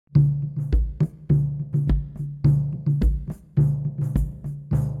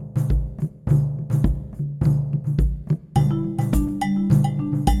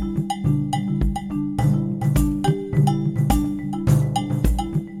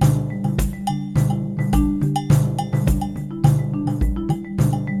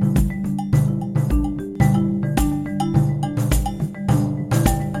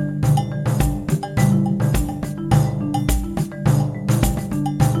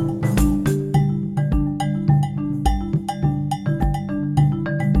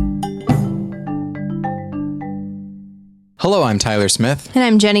Hello, I'm Tyler Smith. And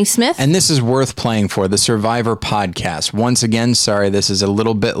I'm Jenny Smith. And this is Worth Playing For, the Survivor podcast. Once again, sorry this is a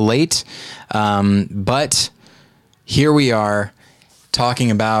little bit late, but here we are talking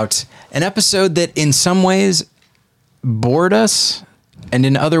about an episode that in some ways bored us and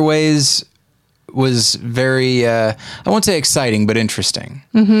in other ways was very, I won't say exciting, but interesting.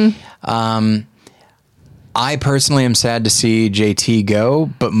 Mm-hmm. I personally am sad to see JT go,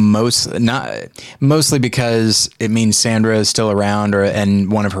 but mostly because it means Sandra is still around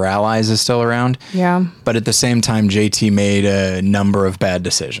and one of her allies is still around. Yeah. But at the same time, JT made a number of bad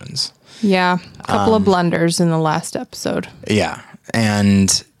decisions. Yeah. A couple of blunders in the last episode. Yeah.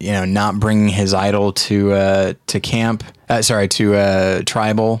 And, not bringing his idol to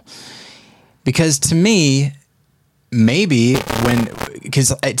tribal. Because to me, maybe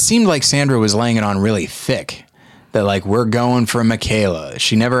because it seemed like Sandra was laying it on really thick that like, we're going for Michaela.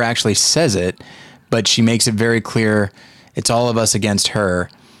 She never actually says it, but she makes it very clear it's all of us against her.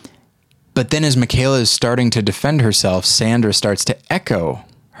 But then as Michaela is starting to defend herself, Sandra starts to echo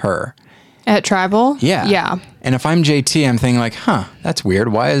her. At tribal? Yeah. Yeah. And if I'm JT, I'm thinking like, that's weird.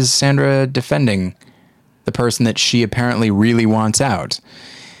 Why is Sandra defending the person that she apparently really wants out?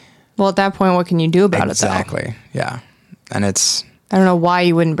 Well, at that point, what can you do about it, though? Exactly. Yeah. And I don't know why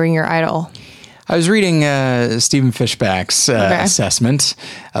you wouldn't bring your idol. I was reading Stephen Fishback's assessment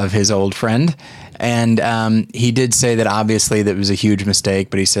of his old friend, and he did say that obviously that was a huge mistake,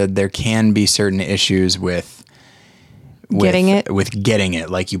 but he said there can be certain issues with getting it.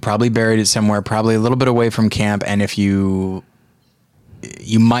 Like you probably buried it somewhere, probably a little bit away from camp, and if you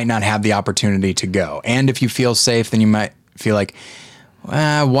might not have the opportunity to go. And if you feel safe, then you might feel like,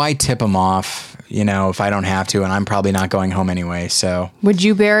 why tip them off, if I don't have to, and I'm probably not going home anyway, so. Would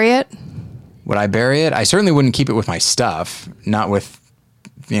you bury it? Would I bury it? I certainly wouldn't keep it with my stuff, not with,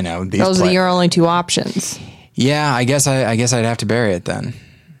 these. Those are your only two options. Yeah, I guess I'd have to bury it then.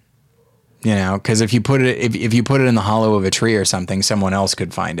 Because if you put it in the hollow of a tree or something, someone else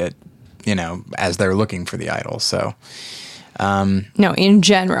could find it, as they're looking for the idol, so. No, in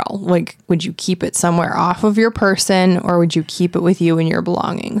general, like, would you keep it somewhere off of your person or would you keep it with you and your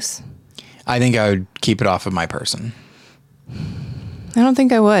belongings? I think I would keep it off of my person. I don't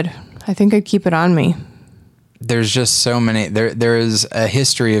think I would. I think I'd keep it on me. There's just so many. There is a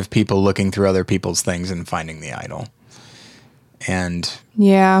history of people looking through other people's things and finding the idol. And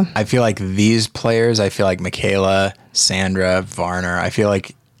yeah, I feel like these players, I feel like Michaela, Sandra, Varner, I feel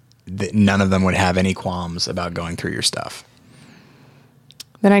like none of them would have any qualms about going through your stuff.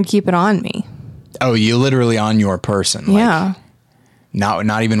 Then I'd keep it on me. Oh, you literally on your person. Yeah. Like,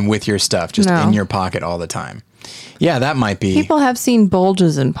 not even with your stuff, just in your pocket all the time. Yeah, that might be. People have seen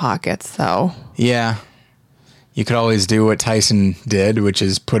bulges in pockets, though. Yeah. You could always do what Tyson did, which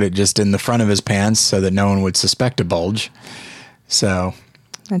is put it just in the front of his pants so that no one would suspect a bulge. So.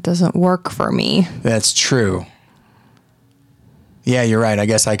 That doesn't work for me. That's true. Yeah, you're right. I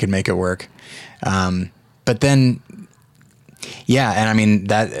guess I could make it work. But then, yeah, and I mean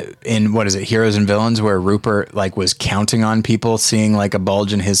that in what is it, Heroes and Villains, where Rupert was counting on people seeing like a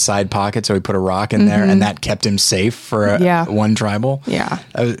bulge in his side pocket, so he put a rock in there, and that kept him safe for one tribal. Yeah,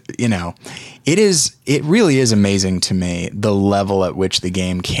 it really is amazing to me the level at which the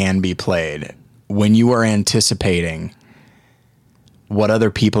game can be played when you are anticipating what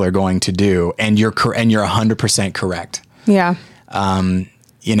other people are going to do, and you're 100% correct. Yeah.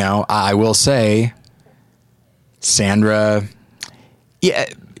 I will say, Sandra,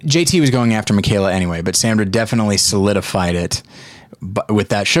 JT was going after Michaela anyway, but Sandra definitely solidified it with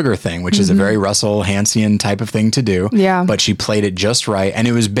that sugar thing, which is a very Russell Hansian type of thing to do. Yeah. But she played it just right, and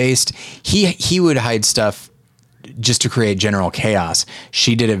it was based, he would hide stuff just to create general chaos.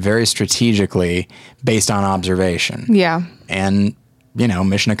 She did it very strategically based on observation. Yeah. And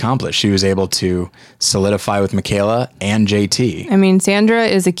mission accomplished. She was able to solidify with Michaela and JT. I mean, Sandra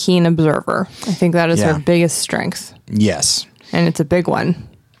is a keen observer. I think that is her biggest strength. Yes. And it's a big one.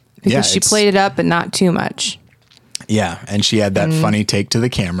 Because she played it up, but not too much. Yeah. And she had that funny take to the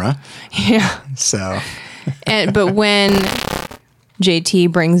camera. Yeah. So. But when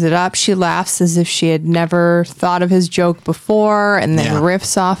JT brings it up, she laughs as if she had never thought of his joke before and then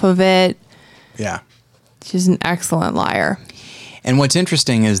riffs off of it. Yeah. She's an excellent liar. And what's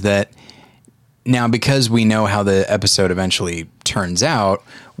interesting is that now, because we know how the episode eventually turns out,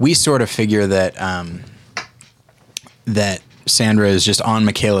 we sort of figure that that Sandra is just on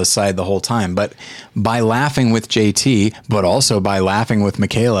Michaela's side the whole time. But by laughing with JT, but also by laughing with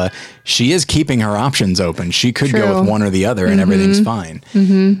Michaela, she is keeping her options open. She could go with one or the other and everything's fine.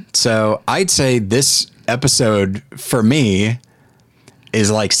 So I'd say this episode, for me, is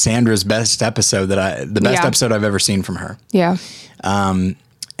like Sandra's best episode the best Yeah. episode I've ever seen from her. Yeah. And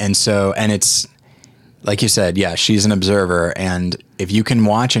it's like you said, yeah, she's an observer, and if you can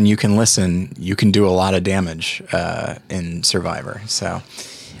watch and you can listen, you can do a lot of damage in Survivor. So,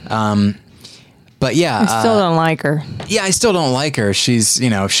 but yeah, I still don't like her. yeah, I still don't like her. She's,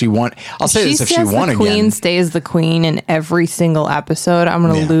 if she won, I'll say this: if she won the queen again, stays the queen in every single episode, I'm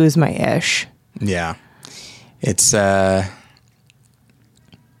gonna Yeah. lose my ish. yeah, it's.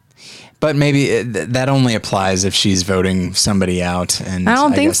 But maybe that only applies if she's voting somebody out. And I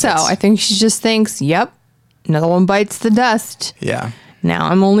don't think guess so. that's- I think she just thinks, "Yep, another one bites the dust. Yeah. Now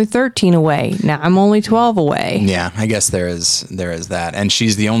I'm only 13 away. Now I'm only 12 away." Yeah, I guess there is that. And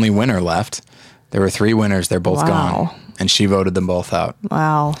she's the only winner left. There were 3 winners. They're both Wow. gone. And she voted them both out.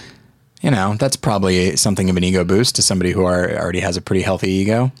 Wow. That's probably something of an ego boost to somebody who already has a pretty healthy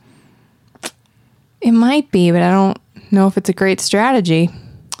ego. It might be, but I don't know if it's a great strategy.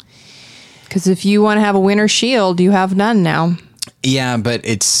 Because if you want to have a winner's shield, you have none now. Yeah, but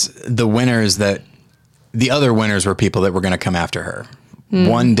it's the winners the other winners were people that were going to come after her.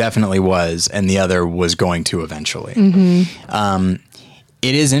 One definitely was, and the other was going to eventually.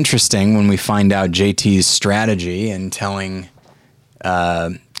 It is interesting when we find out JT's strategy in telling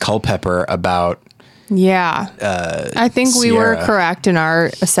Culpepper about. Yeah. I think we were Sierra. correct in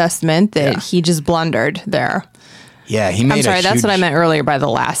our assessment that Yeah. he just blundered there. Yeah, he made. I'm sorry, that's what I huge- meant earlier by the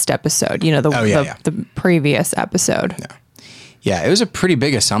last episode. The previous episode. Yeah, it was a pretty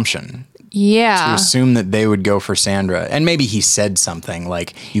big assumption to Yeah. assume that they would go for Sandra, and maybe he said something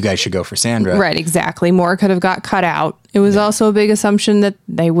like, "You guys should go for Sandra." Right, exactly. More could have got cut out. It was also a big assumption that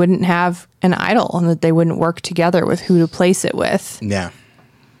they wouldn't have an idol and that they wouldn't work together with who to place it with. Yeah.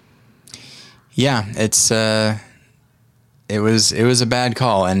 Yeah, it's it was a bad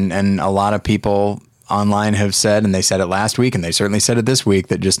call, and a lot of people online have said, and they said it last week, and they certainly said it this week,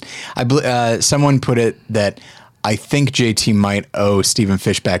 that someone put it that I think JT might owe Stephen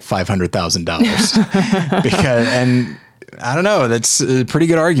Fishback $500,000 because, and I don't know, that's a pretty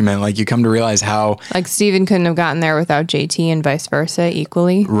good argument. Like, you come to realize how Like Steven couldn't have gotten there without JT and vice versa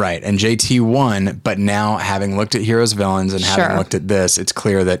equally. right, and JT won, but now having looked at Heroes Villains and having Sure. looked at this, it's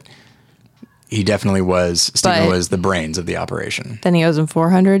clear that he definitely Stephen But- was the brains of the operation. Then he owes him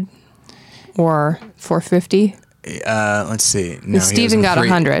 400 or 450. Let's see. No, he Steven was got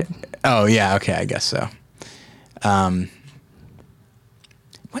 100. Oh yeah, okay, I guess so.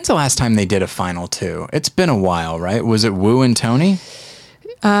 When's the last time they did a final 2? It's been a while, right? Was it Wu and Tony?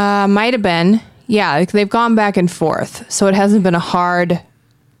 Might have been. Yeah, like they've gone back and forth. So it hasn't been a hard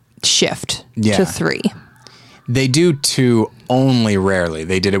shift Yeah. to 3. They do 2 only rarely.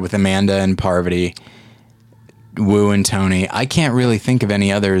 They did it with Amanda and Parvati, Wu and Tony. I can't really think of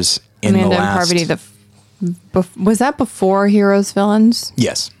any others in Amanda the and last. Parvati, was that before Heroes Villains?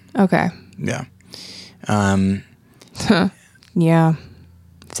 Yes. Okay. Yeah. Yeah.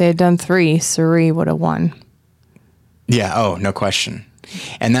 If they had done 3, Suri would have won. Yeah. Oh, no question.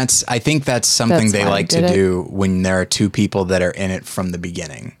 And I think that's something That's they why like they to did it. do when there are 2 people that are in it from the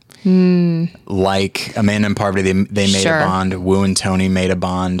beginning. Like Amanda and Parvati, they made Sure. a bond. Wu and Tony made a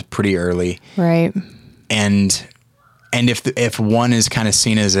bond pretty early. Right. And if one is kind of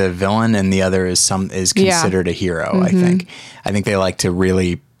seen as a villain and the other is considered a hero, I think they like to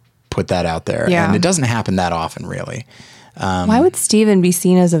really put that out there. Yeah. And it doesn't happen that often, really. Why would Steven be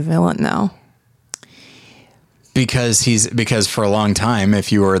seen as a villain, though? Because for a long time,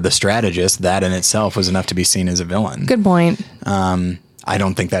 if you were the strategist, that in itself was enough to be seen as a villain. Good point. I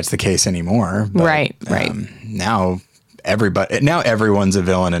don't think that's the case anymore. But, Right. Now everyone's a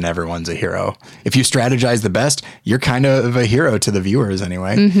villain and everyone's a hero. If you strategize the best, you're kind of a hero to the viewers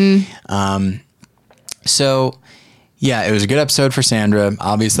anyway. So yeah, it was a good episode for Sandra.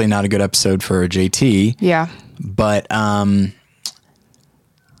 Obviously not a good episode for JT. Yeah. But from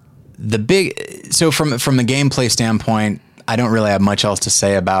the gameplay standpoint, I don't really have much else to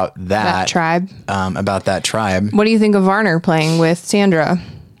say about That tribe. About that tribe. What do you think of Varner playing with Sandra?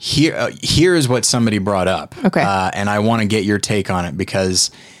 Here is what somebody brought up. Okay. And I want to get your take on it because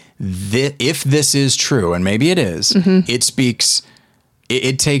if this is true, and maybe it is, it speaks.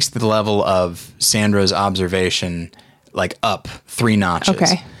 It takes the level of Sandra's observation like up 3 notches.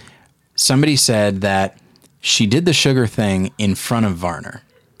 Okay. Somebody said that she did the sugar thing in front of Varner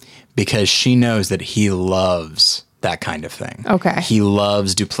because she knows that he loves that kind of thing. Okay. He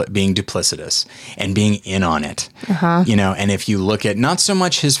loves being duplicitous and being in on it. And if you look at not so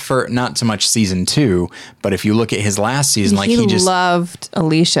much season 2, but if you look at his last season, He loved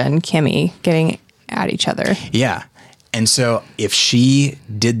Alicia and Kimmy getting at each other. yeah. And so if she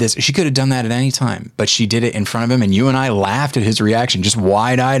did this, she could have done that at any time, but she did it in front of him, and you and I laughed at his reaction, just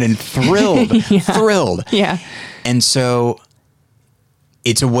wide-eyed and thrilled, thrilled. Yeah. And so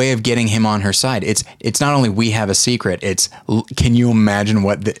it's a way of getting him on her side. It's not only we have a secret, it's can you imagine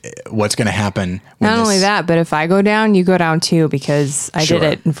what's going to happen? Not only that, but if I go down, you go down too, because I did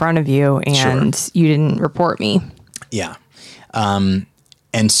it in front of you and you didn't report me. Yeah.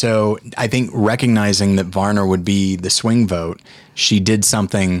 And so I think recognizing that Varner would be the swing vote, she did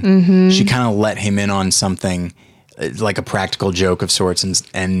something, she kind of let him in on something, like a practical joke of sorts.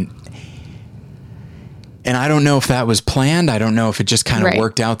 And I don't know if that was planned. I don't know if it just kind of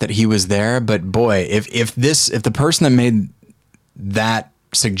worked out that he was there, but boy, if the person that made that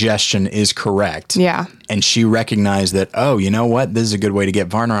suggestion is correct. Yeah. And she recognized that, oh, you know what? This is a good way to get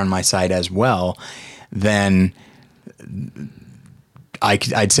Varner on my side as well. Then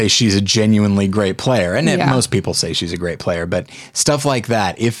I'd say she's a genuinely great player, and most people say she's a great player. But stuff like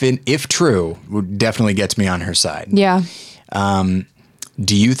that, if true, definitely gets me on her side. Yeah.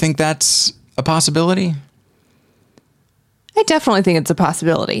 Do you think that's a possibility? I definitely think it's a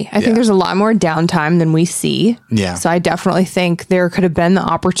possibility. I think there's a lot more downtime than we see. Yeah. So I definitely think there could have been the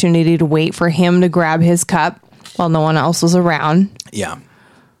opportunity to wait for him to grab his cup while no one else was around. Yeah.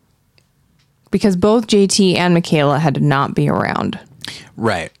 Because both JT and Michaela had to not be around.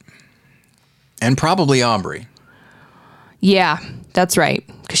 Right. And probably Aubrey. Yeah, that's right.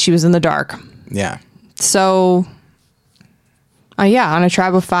 Because she was in the dark. Yeah. So, on a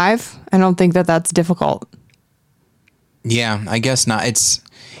tribe of 5, I don't think that that's difficult. Yeah, I guess not. It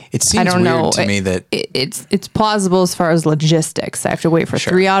seems weird to me that it's plausible as far as logistics. I have to wait for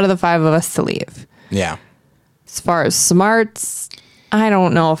 3 out of the 5 of us to leave. Yeah. As far as smarts, I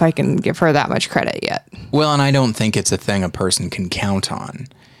don't know if I can give her that much credit yet. Well, and I don't think it's a thing a person can count on.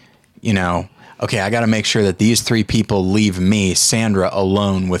 You know, okay, I got to make sure that these 3 people leave me, Sandra,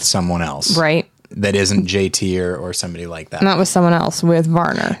 alone with someone else. Right. That isn't JT or somebody like that. Not with someone else, with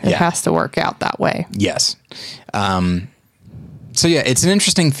Varner. It has to work out that way. Yes. So yeah, it's an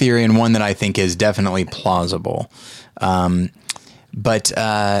interesting theory, and one that I think is definitely plausible. But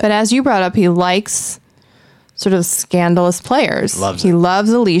as you brought up, he likes sort of scandalous players. He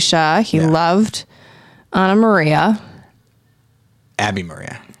loves Alicia. He loved Anna Maria. Abby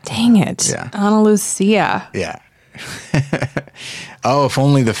Maria. Dang it. Yeah. Ana Lucia. Yeah. Oh, if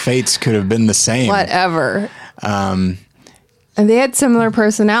only the fates could have been the same. Whatever. And they had similar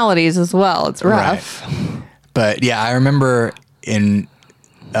personalities as well. It's rough. Right. But yeah, I remember in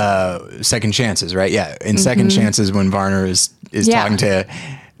Second Chances, right? Yeah. In Second Chances, when Varner is talking to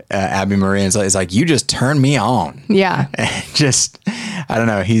Abby Maria, it's like, you just turned me on. Yeah. Just, I don't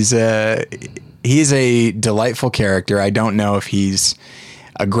know. He's a delightful character. I don't know if he's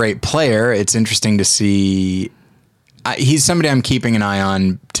a great player. It's interesting to see. He's somebody I'm keeping an eye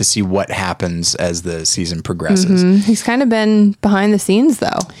on to see what happens as the season progresses. He's kind of been behind the scenes,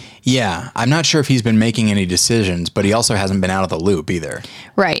 though. Yeah. I'm not sure if he's been making any decisions, but he also hasn't been out of the loop either.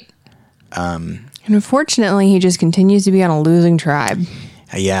 Right. And unfortunately, he just continues to be on a losing tribe.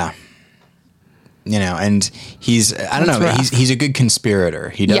 Yeah. You know, and he's a good conspirator.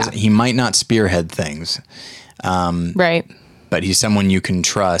 He might not spearhead things. Right. But he's someone you can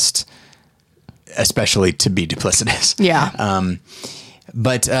trust, especially to be duplicitous. Yeah.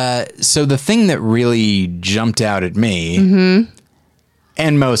 But so the thing that really jumped out at me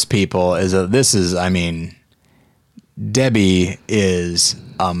and most people is Debbie is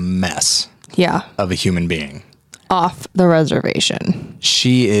a mess. Yeah. Of a human being. Off the reservation.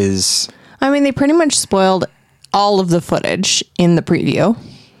 She is. I mean, they pretty much spoiled all of the footage in the preview.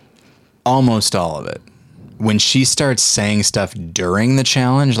 Almost all of it. When she starts saying stuff during the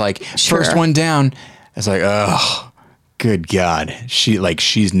challenge, like first one down, it's like, oh, good God.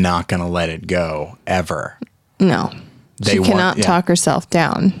 She's not going to let it go ever. No. She cannot talk herself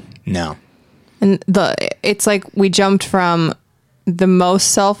down. No. And it's like we jumped from the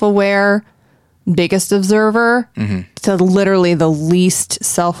most self-aware, biggest observer to literally the least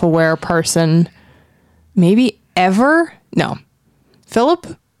self-aware person maybe ever. No. Philip?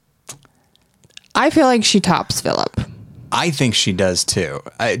 I feel like she tops Philip. I think she does too.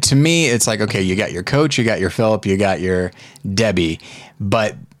 To me, it's like, okay, you got your coach, you got your Philip, you got your Debbie,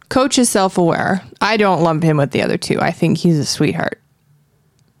 but coach is self-aware. I don't lump him with the other 2. I think he's a sweetheart.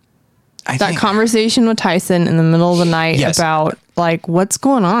 That conversation with Tyson in the middle of the night about like, what's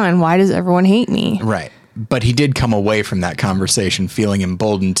going on? Why does everyone hate me? Right. But he did come away from that conversation feeling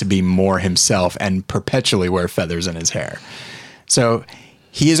emboldened to be more himself and perpetually wear feathers in his hair. So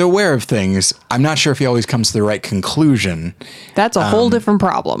he is aware of things. I'm not sure if he always comes to the right conclusion. That's a whole different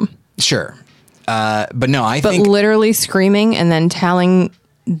problem. Sure. But no, I But think literally screaming and then telling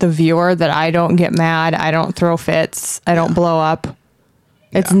the viewer that I don't get mad, I don't throw fits, I don't blow up.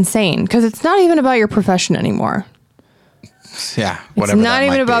 It's insane because it's not even about your profession anymore. yeah, It's whatever. not that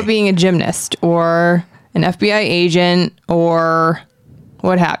even might about be. being a gymnast or an FBI agent or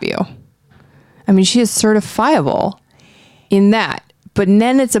what have you. I mean, she is certifiable in that. But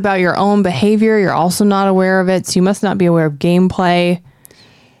then it's about your own behavior. You're also not aware of it, so you must not be aware of gameplay.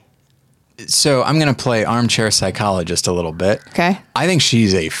 So I'm going to play armchair psychologist a little bit. Okay. I think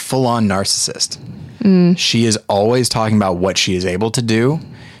she's a full-on narcissist. She is always talking about what she is able to do.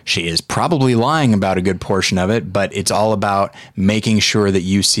 She is probably lying about a good portion of it, but it's all about making sure that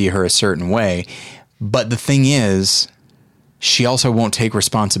you see her a certain way. But the thing is, she also won't take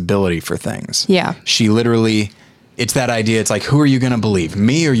responsibility for things. Yeah. She literally, it's that idea. It's like, who are you going to believe,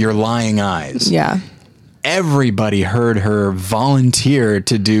 me or your lying eyes? Yeah. Everybody heard her volunteer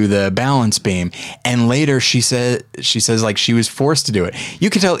to do the balance beam, and later she says like she was forced to do it. You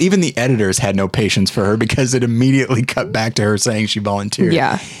could tell even the editors had no patience for her because it immediately cut back to her saying she volunteered.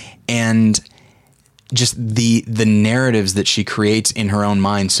 Yeah. And just the narratives that she creates in her own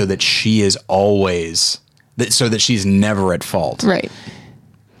mind so that she is always so that she's never at fault. Right.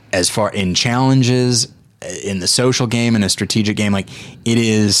 As far in challenges, in the social game, in a strategic game, like it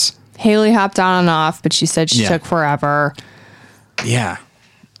is. Haley hopped on and off, but she said she took forever. Yeah.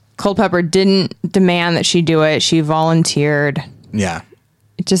 Culpepper didn't demand that she do it. She volunteered. Yeah.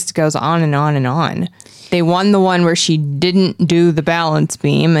 It just goes on and on and on. They won the one where she didn't do the balance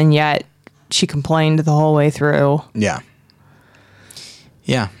beam, and yet she complained the whole way through. Yeah.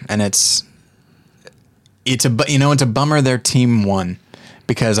 Yeah. And it's a bummer their team won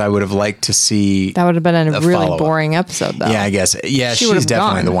because I would have liked to see. That would have been a really follow-up. boring episode, though. Yeah, I guess. Yeah, She she's would've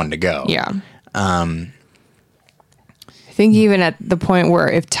definitely gone. the one to go. Yeah. I think even at the point where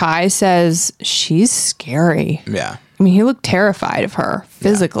if Ty says she's scary, Yeah. I mean, he looked terrified of her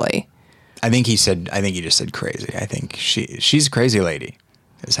physically. I think he just said crazy. I think she's a crazy lady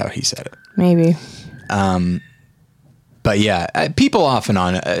is how he said it. Maybe. But yeah, people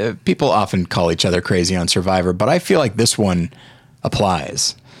often call each other crazy on Survivor, but I feel like this one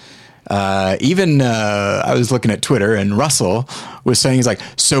applies. I was looking at Twitter and Russell was saying, he's like,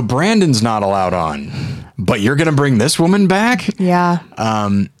 so Brandon's not allowed on, but you're going to bring this woman back? Yeah.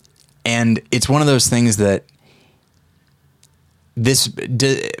 And it's one of those things that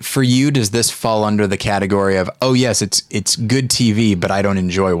for you, does this fall under the category of, oh yes, it's good TV, but I don't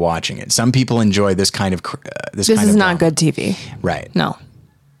enjoy watching it. Some people enjoy this kind of, This is not good TV. Right. No.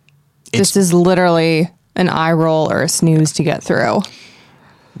 This is literally an eye roll or a snooze to get through.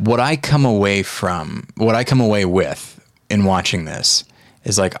 What I come away with in watching this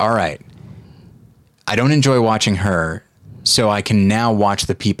is like, all right, I don't enjoy watching her, so I can now watch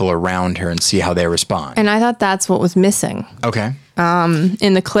the people around her and see how they respond. And I thought that's what was missing. Okay.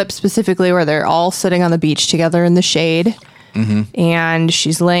 In the clip specifically where they're all sitting on the beach together in the shade, and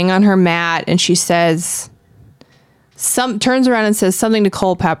she's laying on her mat and she says, turns around and says something to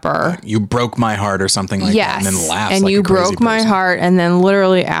Culpepper. You broke my heart or something like that, and then laughs and like you a crazy broke my person. heart, and then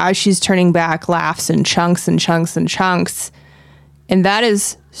literally as she's turning back, laughs in chunks and chunks and chunks. And that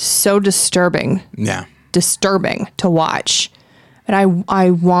is so disturbing Yeah. to watch. And I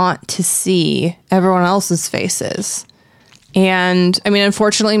want to see everyone else's faces. And I mean,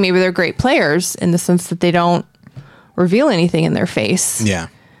 unfortunately, maybe they're great players in the sense that they don't reveal anything in their face. Yeah.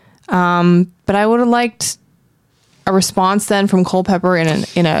 But I would have liked a response then from Culpepper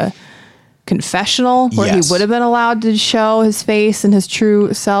in a confessional where Yes. he would have been allowed to show his face and his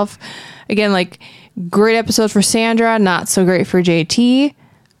true self. Again, like, great episode for Sandra, not so great for JT.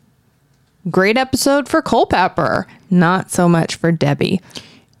 Great episode for Culpepper, not so much for Debbie.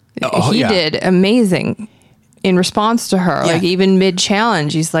 Oh, He yeah. did amazing in response to her. Yeah. Like, even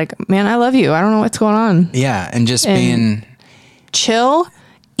mid-challenge, he's like, man, I love you. I don't know what's going on. Yeah. And just being, Chill,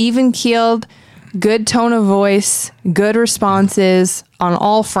 even-keeled, good tone of voice, good responses on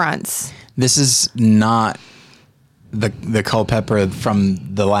all fronts. this is not the Culpepper from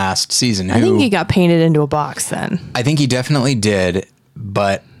the last season. I think he got painted into a box then. I think he definitely did,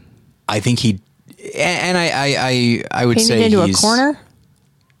 but I think I would Painted say into a he's corner?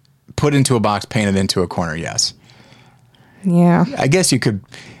 put into a box, painted into a corner. Yes. Yeah. I guess you could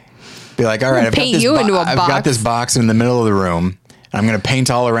be like, all right, I've got Paint this you into a I've got box. this box in the middle of the room. And I'm going to paint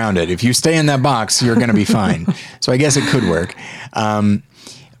all around it. If you stay in that box, you're going to be fine. So I guess it could work.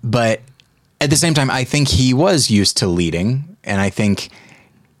 But at the same time, I think he was used to leading, and I think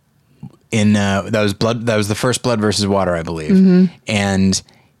that was the first Blood versus Water, I believe, and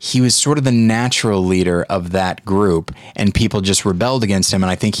he was sort of the natural leader of that group, and people just rebelled against him.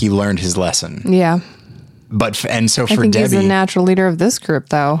 And I think he learned his lesson. Yeah. And so for I think Debbie, he's the natural leader of this group,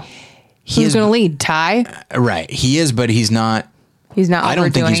 though. Who's going to lead? Ty? Right. He is, but he's not. He's not. I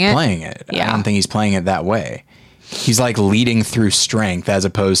don't think he's it. playing it. Yeah. I don't think he's playing it that way. He's like leading through strength as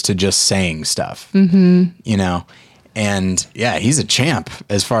opposed to just saying stuff. You know? And yeah, he's a champ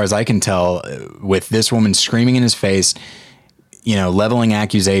as far as I can tell, with this woman screaming in his face, you know, leveling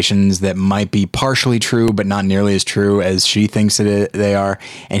accusations that might be partially true, but not nearly as true as she thinks they are.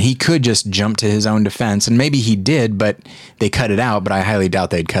 And he could just jump to his own defense, and maybe he did, but they cut it out. But I highly doubt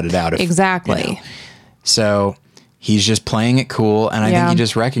they'd cut it out. Exactly. You know. So he's just playing it cool. And I think he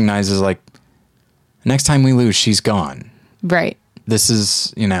just recognizes, like, next time we lose, she's gone. Right. This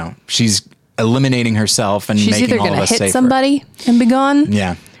is, you know, she's eliminating herself and She's making either all of going us to hit safer. somebody and be gone,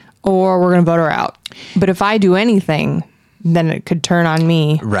 Yeah. or we're going to vote her out. But if I do anything, then it could turn on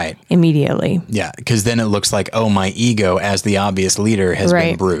me Right. immediately. Yeah. Because then it looks like, oh, my ego as the obvious leader has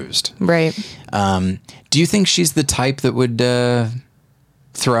been bruised. Right. Do you think she's the type that would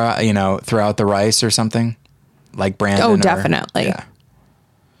throw out the rice or something? Like Brandon? Oh, definitely. Yeah.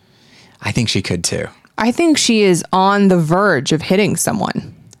 I think she could too. I think she is on the verge of hitting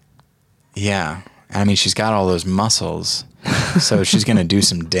someone. Yeah. I mean, she's got all those muscles, so she's going to do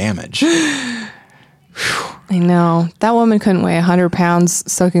some damage. I know. That woman couldn't weigh 100 pounds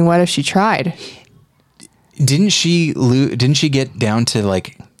soaking wet if she tried. Didn't she get down to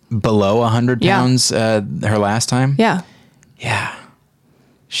like below 100 pounds her last time? Yeah. Yeah.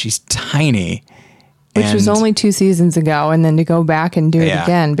 She's tiny. Which was only 2 seasons ago, and then to go back and do it Yeah.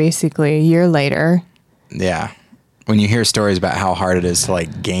 again basically a year later. Yeah. When you hear stories about how hard it is to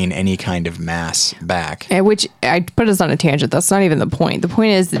like gain any kind of mass back. Which I put us on a tangent. That's not even the point. The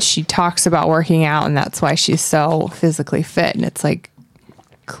point is that she talks about working out, and that's why she's so physically fit. And it's like,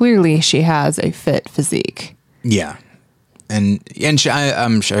 clearly she has a fit physique. Yeah. And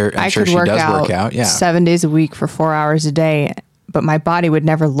I'm sure I she could does work work out. Yeah. 7 days a week for 4 hours a day, but my body would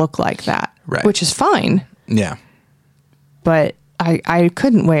never look like that, Right. which is fine. Yeah. But I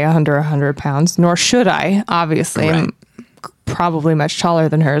couldn't weigh under 100 pounds, nor should I. Obviously, Right. I'm probably much taller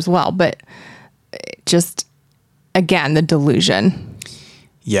than her as well. But just, again, the delusion.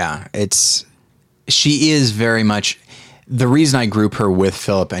 Yeah. She is very much the reason I group her with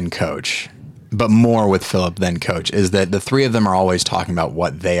Philip and Coach, but more with Philip than Coach, is that the three of them are always talking about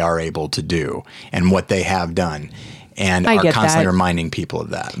what they are able to do and what they have done, and I are get constantly that. reminding people of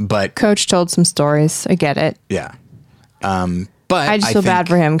that. But Coach told some stories. I get it. yeah. But I just feel bad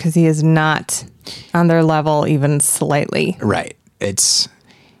for him because he is not on their level even slightly. Right.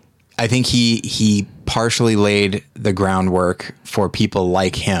 I think he partially laid the groundwork for people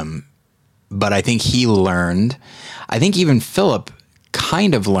like him, but I think he learned. I think even Philip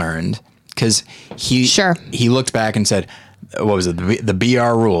kind of learned, because he looked back and said, what was it? The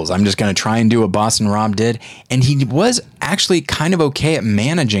BR rules. I'm just going to try and do what Boston Rob did. And he was actually kind of okay at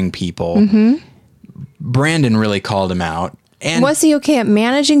managing people. Mm-hmm. Brandon really called him out. And was he okay at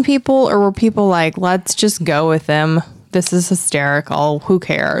managing people, or were people like, let's just go with him? This is hysterical. Who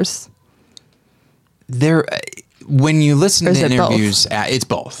cares? When you listen to interviews, both? it's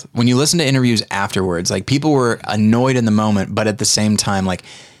both. When you listen to interviews afterwards, like, people were annoyed in the moment, but at the same time, like,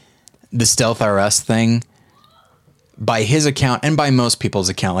 the Stealth R Us thing, by his account and by most people's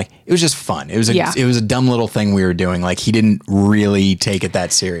account, like, it was just fun. It was a dumb little thing we were doing. Like, he didn't really take it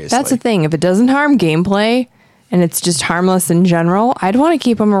that seriously. That's the thing. If it doesn't harm gameplay and it's just harmless in general, I'd want to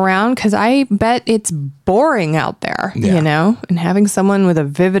keep him around, because I bet it's boring out there, you know? And having someone with a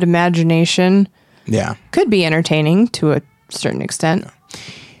vivid imagination could be entertaining to a certain extent.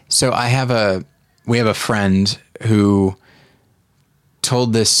 So we have a friend who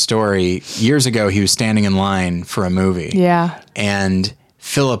told this story years ago. He was standing in line for a movie. Yeah. And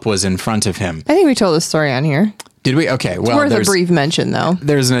Philip was in front of him. I think we told this story on here. Did we? Okay. Well, It's worth a brief mention, though.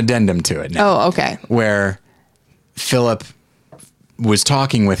 There's an addendum to it now. Oh, okay. Where Philip was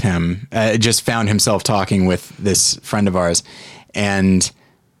talking with him, just found himself talking with this friend of ours, and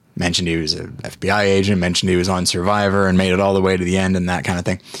mentioned he was an FBI agent, mentioned he was on Survivor, and made it all the way to the end and that kind of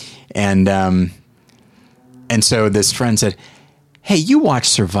thing. And so this friend said, "Hey, you watch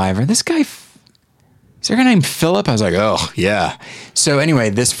Survivor? This guy, is there a guy named Philip?" I was like, "Oh, yeah." So anyway,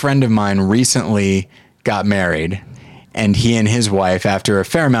 this friend of mine recently got married, And he and his wife, after a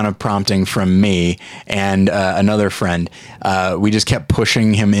fair amount of prompting from me and another friend, we just kept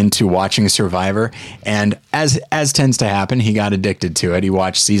pushing him into watching Survivor. And as tends to happen, he got addicted to it. He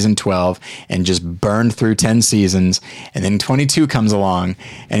watched season 12 and just burned through 10 seasons. And then 22 comes along,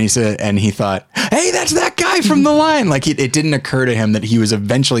 and he thought, hey, that's that guy from The Line. Like it didn't occur to him that he was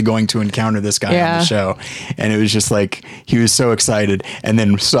eventually going to encounter this guy on the show. And it was just like, he was so excited, and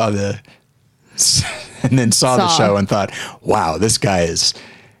then saw the show and thought, wow, this guy is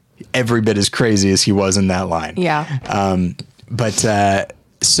every bit as crazy as he was in that line. Yeah.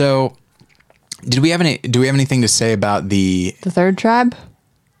 So do we have anything to say about the third tribe?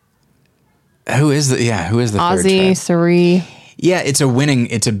 Who is the third tribe? Ozzy, Sari. Yeah, it's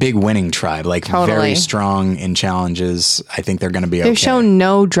a big winning tribe, like Totally. very strong in challenges. I think they're going to be okay. They've shown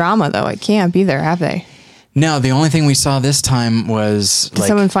no drama though. It can't be there, have they? No, the only thing we saw this time was Did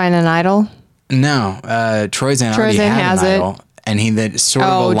someone find an idol? No, Troyzan already had an idol, and he that sort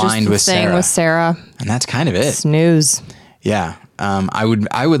of aligned with Sarah. With Sarah, and that's kind of it. Snooze. Yeah, I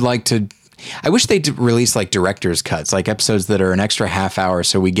would like to. I wish they'd release like director's cuts, like episodes that are an extra half hour,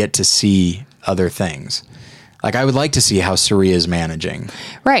 so we get to see other things. Like I would like to see how Saria is managing.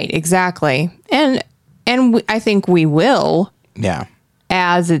 Right, exactly, and I think we will. Yeah,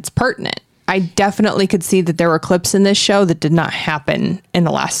 as it's pertinent. I definitely could see that there were clips in this show that did not happen in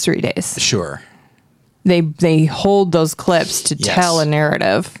the last 3 days. Sure. They hold those clips to tell a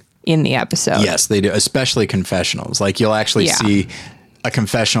narrative in the episode. Yes, they do, especially confessionals. Like you'll actually see a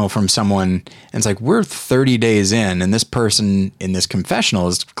confessional from someone, and it's like, we're 30 days in, and this person in this confessional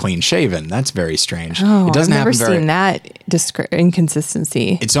is clean shaven. That's very strange. Oh, it doesn't I've never happen seen that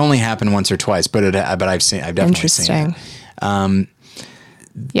inconsistency. It's only happened once or twice, but I've definitely seen it.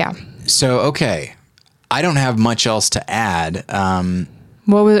 Yeah. So, okay. I don't have much else to add.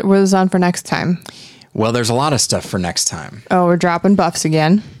 What was on for next time? Well, there's a lot of stuff for next time. Oh, we're dropping buffs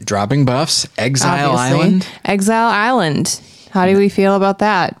again. Dropping buffs. Exile Obviously. Island. Exile Island. How do we feel about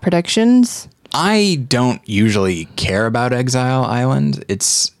that? Predictions? I don't usually care about Exile Island.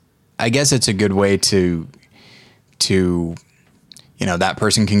 I guess it's a good way to that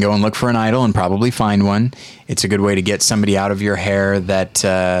person can go and look for an idol and probably find one. It's a good way to get somebody out of your hair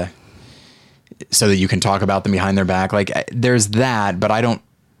that so that you can talk about them behind their back. Like there's that, but I don't,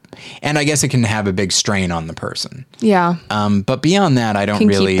 and I guess it can have a big strain on the person. Yeah. But beyond that, I don't can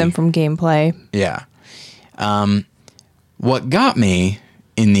really keep them from gameplay. Yeah. What got me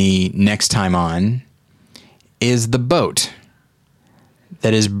in the next time on is the boat.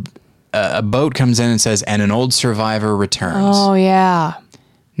 That is, a boat comes in and says, and an old survivor returns. Oh, yeah.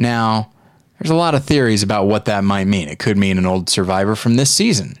 Now, there's a lot of theories about what that might mean. It could mean an old survivor from this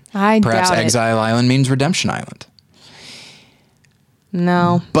season. Perhaps doubt Exile Island means Redemption Island.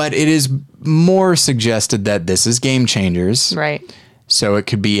 No. But it is more suggested that this is Game Changers. Right. So it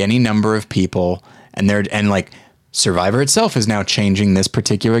could be any number of people, and like Survivor itself is now changing this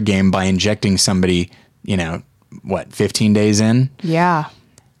particular game by injecting somebody, 15 days in? Yeah.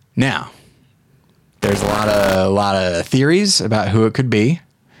 Now, there's a lot of theories about who it could be.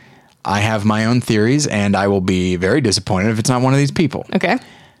 I have my own theories, and I will be very disappointed if it's not one of these people. Okay.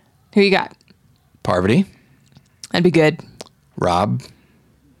 Who you got? Parvati. That'd be good. Rob.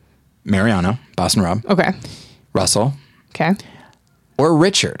 Mariano. Boston Rob. Okay. Russell. Okay. Or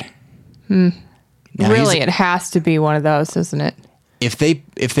Richard. Now, really, it has to be one of those, doesn't it? If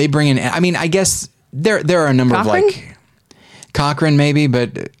they bring in, I mean, I guess there are a number Cochran? of like Cochran maybe,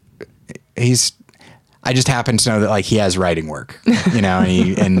 but I just happen to know that like he has writing work,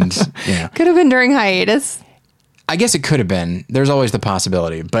 and Could have been during hiatus. I guess it could have been. There's always the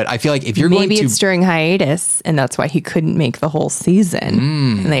possibility, but I feel like if you're Maybe going it's to, during hiatus, and that's why he couldn't make the whole season,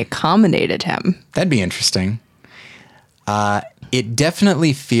 and they accommodated him. that'd be interesting. It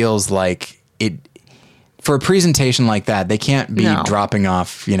definitely feels like it for a presentation like that. They can't be No. dropping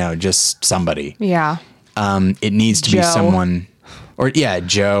off, just somebody. Yeah. It needs to be Joe. someone,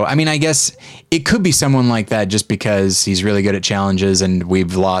 Joe. I mean, I guess it could be someone like that just because he's really good at challenges, and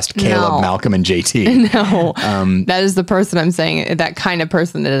we've lost Caleb, No. Malcolm, and JT. No, that is the person I'm saying. That kind of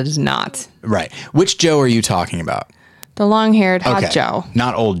person that is not Right. Which Joe are you talking about? the long-haired hot Joe.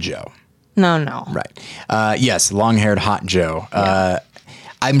 Not old Joe. No. Right. Yes, long-haired hot Joe.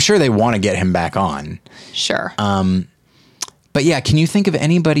 I'm sure they want to get him back on. Sure. But yeah, can you think of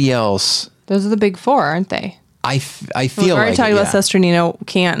anybody else? Those are the big four, aren't they? I We feel already like talked it, about yeah. Sesternino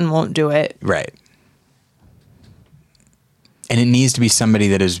can't and won't do it. Right. And it needs to be somebody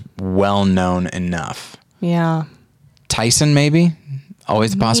that is well known enough. Yeah. Tyson, maybe.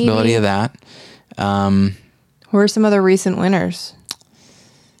 Always the possibility Maybe. of that. Who are some other recent winners?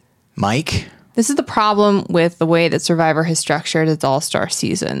 Mike. This is the problem with the way that Survivor has structured its all-star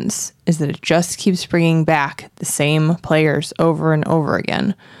seasons, is that it just keeps bringing back the same players over and over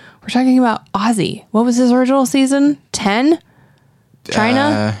again. We're talking about Ozzy. What was his original season? 10?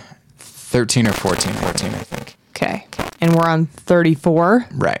 China? 13 or 14, I think. Okay. And we're on 34.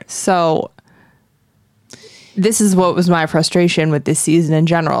 Right. So this is what was my frustration with this season in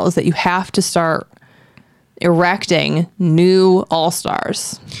general, is that you have to start erecting new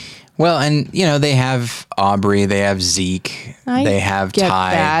all-stars. Well, and, they have Aubrey, they have Zeke, they have get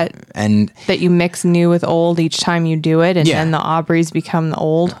Ty. that. And That you mix new with old each time you do it, and Yeah. then the Aubreys become the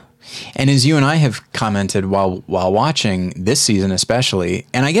old. And as you and I have commented while watching this season especially,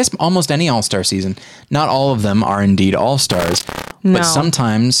 and I guess almost any All-Star season, not all of them are indeed All-Stars. No. But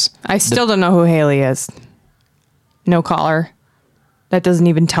sometimes... I still don't know who Haley is. No caller. That doesn't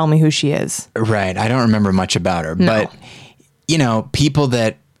even tell me who she is. Right. I don't remember much about her. No. But, people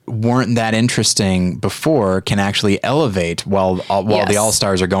that weren't that interesting before can actually elevate while Yes. the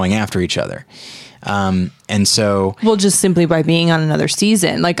All-Stars are going after each other. And so... Well, just simply by being on another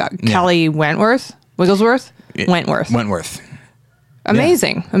season. Like Kelly Wentworth? Wigglesworth? Wentworth.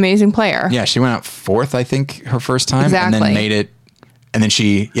 Amazing. Amazing player. Yeah, she went out fourth, I think, her first time. Exactly. And then made it... And then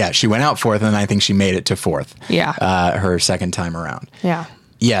she went out fourth, and then I think she made it to fourth. Yeah. Her second time around. Yeah.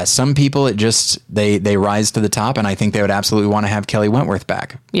 Yeah, some people, it just, they rise to the top, and I think they would absolutely want to have Kelly Wentworth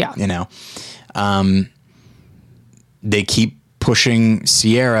back. Yeah. They keep pushing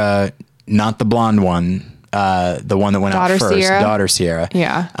Sierra, not the blonde one, the one that went out first, daughter Sierra.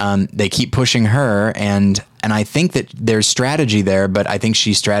 Yeah. They keep pushing her, and I think that there's strategy there, but I think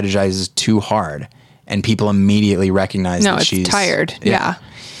she strategizes too hard, and people immediately recognize that she's tired. Yeah.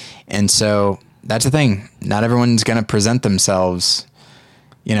 And so that's the thing. Not everyone's going to present themselves.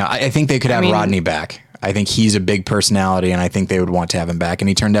 I think they could have Rodney back. I think he's a big personality, and I think they would want to have him back. And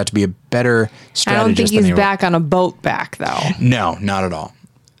he turned out to be a better strategist. I don't think he's back on a boat back, though. No, not at all.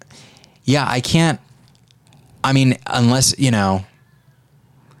 Yeah, I can't. I mean, unless,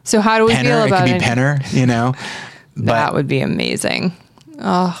 So how do we Penner, feel about it? Could be Penner, But, that would be amazing.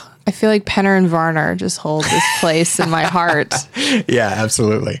 Oh, I feel like Penner and Varner just hold this place in my heart. Yeah,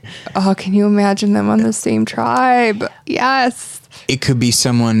 absolutely. Oh, can you imagine them on the same tribe? Yes. It could be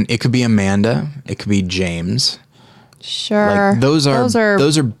someone. It could be Amanda. It could be James. Sure. Like those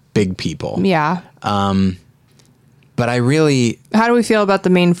are big people. Yeah. But I really. How do we feel about the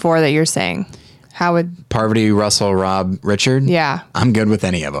main four that you're saying? How would Parvati, Russell, Rob, Richard? Yeah. I'm good with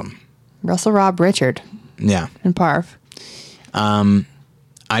any of them. Russell, Rob, Richard, Yeah. and Parv?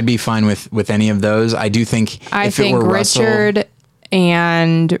 I'd be fine with any of those. I do think if it were Richard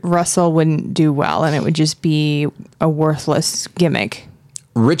and Russell wouldn't do well, and it would just be a worthless gimmick.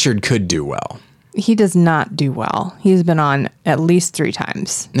 Richard could do well. He does not do well. He's been on at least 3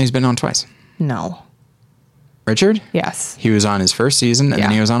 times. And he's been on twice. No. Richard? Yes. He was on his first season, and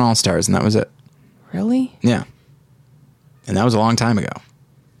then he was on All Stars, and that was it. Really? Yeah. And that was a long time ago.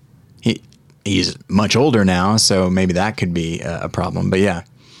 He's much older now, so maybe that could be a problem. But yeah,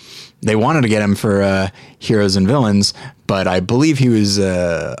 they wanted to get him for Heroes and Villains, but I believe he was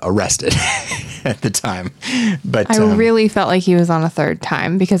arrested at the time. But I really felt like he was on a third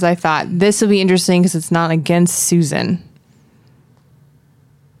time because I thought this would be interesting because it's not against Susan.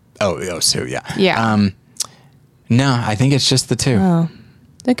 Oh, Sue, yeah. Yeah. No, I think it's just the two. Oh,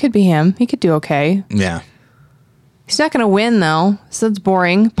 that could be him. He could do okay. Yeah. He's not going to win, though, so it's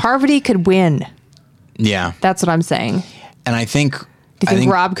boring. Parvati could win. Yeah. That's what I'm saying. And I think... Do you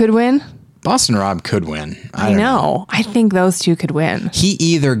think Rob could win? Boston Rob could win. I know. I think those two could win. He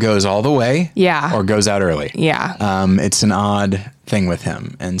either goes all the way or goes out early. Yeah. It's an odd thing with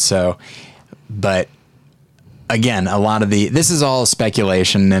him. And so, but again, a lot of this is all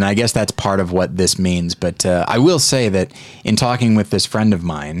speculation, and I guess that's part of what this means. But I will say that in talking with this friend of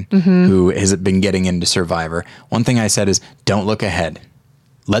mine who has been getting into Survivor, one thing I said is don't look ahead.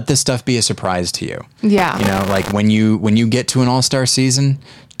 Let this stuff be a surprise to you. Yeah. Like when you get to an all-star season,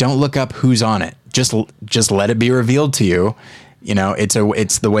 don't look up who's on it. Just let it be revealed to you.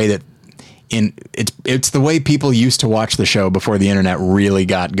 It's the way that it's the way people used to watch the show before the internet really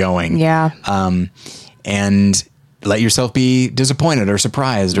got going. Yeah. And let yourself be disappointed or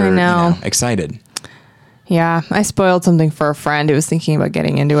surprised or excited. Yeah, I spoiled something for a friend who was thinking about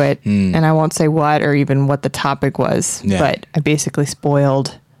getting into it, and I won't say what or even what the topic was, but I basically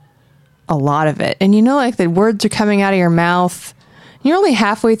spoiled a lot of it. And like the words are coming out of your mouth. You're only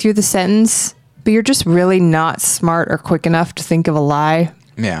halfway through the sentence, but you're just really not smart or quick enough to think of a lie.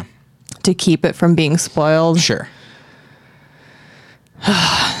 Yeah. To keep it from being spoiled. Sure.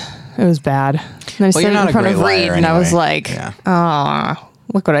 It was bad. And I stood in front of Reed, and I was like,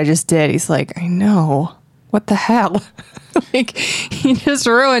 look what I just did. He's like, I know. What the hell? Like, he just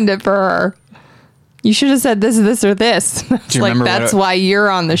ruined it for her. You should have said this, or this. Do you like, remember that's why you're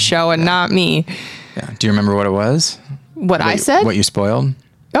on the show and not me. Yeah. Do you remember what it was? I said? What you spoiled?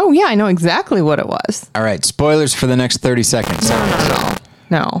 Oh, yeah, I know exactly what it was. All right. Spoilers for the next 30 seconds.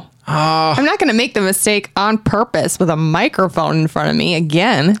 No. Oh. I'm not going to make the mistake on purpose with a microphone in front of me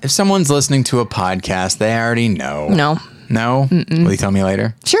again. If someone's listening to a podcast, they already know. No. No? Mm-mm. Will you tell me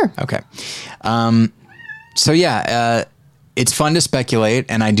later? Sure. Okay. So yeah, it's fun to speculate,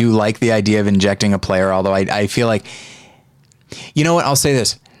 and I do like the idea of injecting a player, although I feel like, you know what, I'll say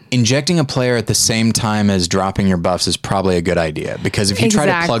this. Injecting a player at the same time as dropping your buffs is probably a good idea, because if you try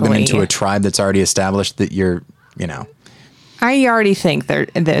to plug them into a tribe that's already established, that you're, I already think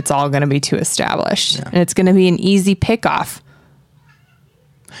that it's all going to be too established, and it's going to be an easy pick-off.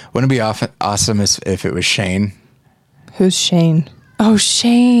 Wouldn't it be awesome if it was Shane? Who's Shane? Oh,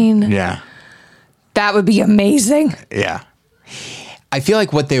 Shane. Yeah. That would be amazing. Yeah. I feel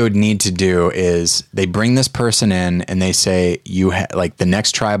like what they would need to do is they bring this person in and they say, like the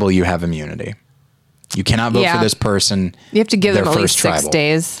next tribal, you have immunity. You cannot vote for this person. You have to give them at least 6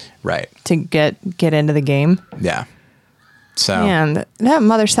 days. Right. To get into the game. Yeah. So. Man, that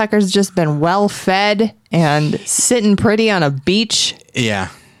mother sucker's just been well fed and sitting pretty on a beach. Yeah.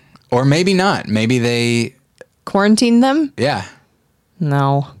 Or maybe not. Maybe they quarantined them. Yeah.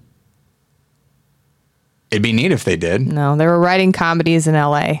 No. It'd be neat if they did. No, they were writing comedies in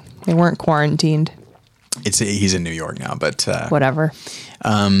LA. They weren't quarantined. He's in New York now, but whatever.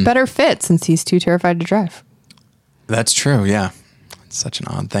 Better fit since he's too terrified to drive. That's true. Yeah. It's such an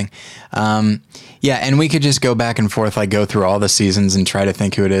odd thing. Yeah. And we could just go back and forth, like go through all the seasons and try to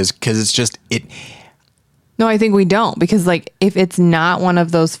think who it is. Cause it's just, No, I think we don't, because like if it's not one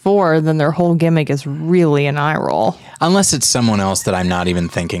of those 4, then their whole gimmick is really an eye roll. Unless it's someone else that I'm not even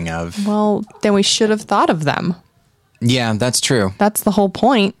thinking of. Well, then we should have thought of them. Yeah, that's true. That's the whole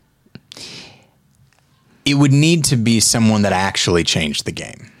point. It would need to be someone that actually changed the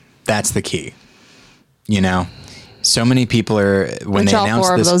game. That's the key. So many people are, when they announced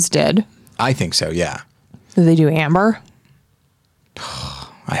all 4 this, of those did. I think so, yeah. Did they do Amber?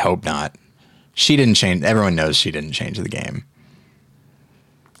 I hope not. She didn't change. Everyone knows she didn't change the game.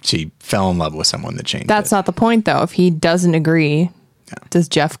 She fell in love with someone that changed That's not the point, though. If he doesn't agree, does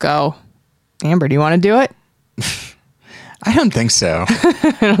Jeff go, Amber, do you want to do it? I don't think so.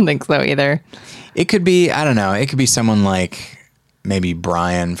 I don't think so either. It could be, I don't know. It could be someone like maybe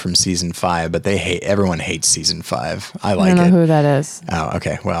Brian from season 5, but everyone hates season 5. I like it. I don't know who that is. Oh,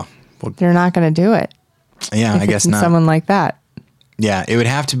 okay. Well, they're not going to do it. Yeah, I guess not. Someone like that. Yeah, it would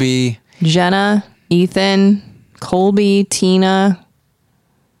have to be Jenna, Ethan, Colby, Tina.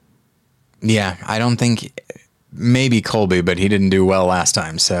 Yeah, I don't think, maybe Colby, but he didn't do well last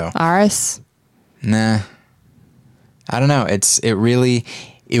time, so. Aris? Nah. I don't know. It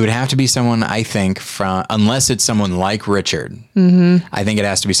would have to be someone, I think, unless it's someone like Richard. Mm-hmm. I think it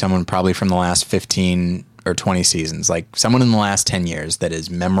has to be someone probably from the last 15 or 20 seasons, like someone in the last 10 years that is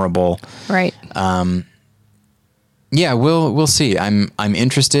memorable. Right. Yeah, we'll see. I'm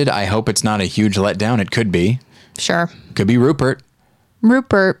interested. I hope it's not a huge letdown. It could be. Sure. Could be Rupert.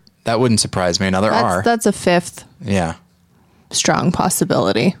 That wouldn't surprise me. Another R. That's a 5th. Yeah. Strong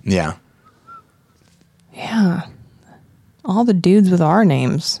possibility. Yeah. Yeah. All the dudes with R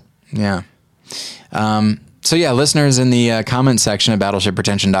names. Yeah. So yeah, listeners in the comment section of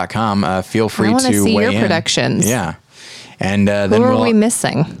battleshippretension.com, feel free to weigh in. I want to see your predictions. Yeah. And then who are we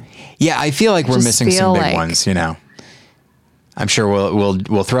missing? Yeah, I feel like we're missing some big ones, I'm sure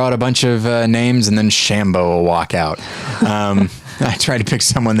we'll throw out a bunch of names and then Shambo will walk out. I tried to pick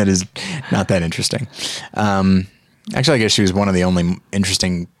someone that is not that interesting. Actually, I guess she was one of the only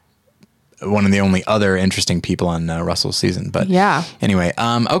other interesting people on Russell's season. But yeah. Anyway,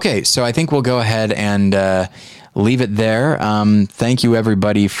 okay, so I think we'll go ahead and leave it there. Thank you,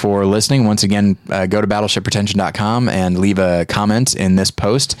 everybody, for listening. Once again, go to battleshippretension.com and leave a comment in this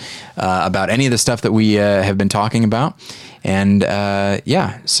post about any of the stuff that we have been talking about. And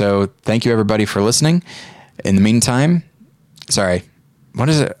so thank you, everybody, for listening. In the meantime, sorry, what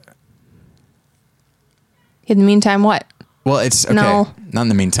is it? In the meantime, what? Well, it's okay. No. Not in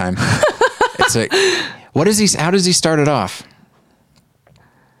the meantime. It's like, how does he start it off?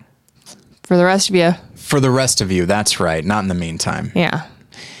 For the rest of you. For the rest of you. That's right. Not in the meantime. Yeah.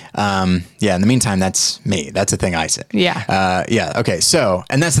 In the meantime, that's me. That's the thing I say. Yeah. Yeah. Okay. So,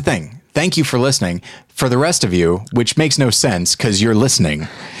 and that's the thing. Thank you for listening. For the rest of you, which makes no sense because you're listening,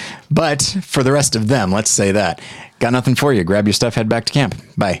 but for the rest of them, let's say that. Got nothing for you. Grab your stuff, head back to camp.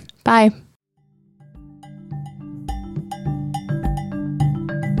 Bye. Bye.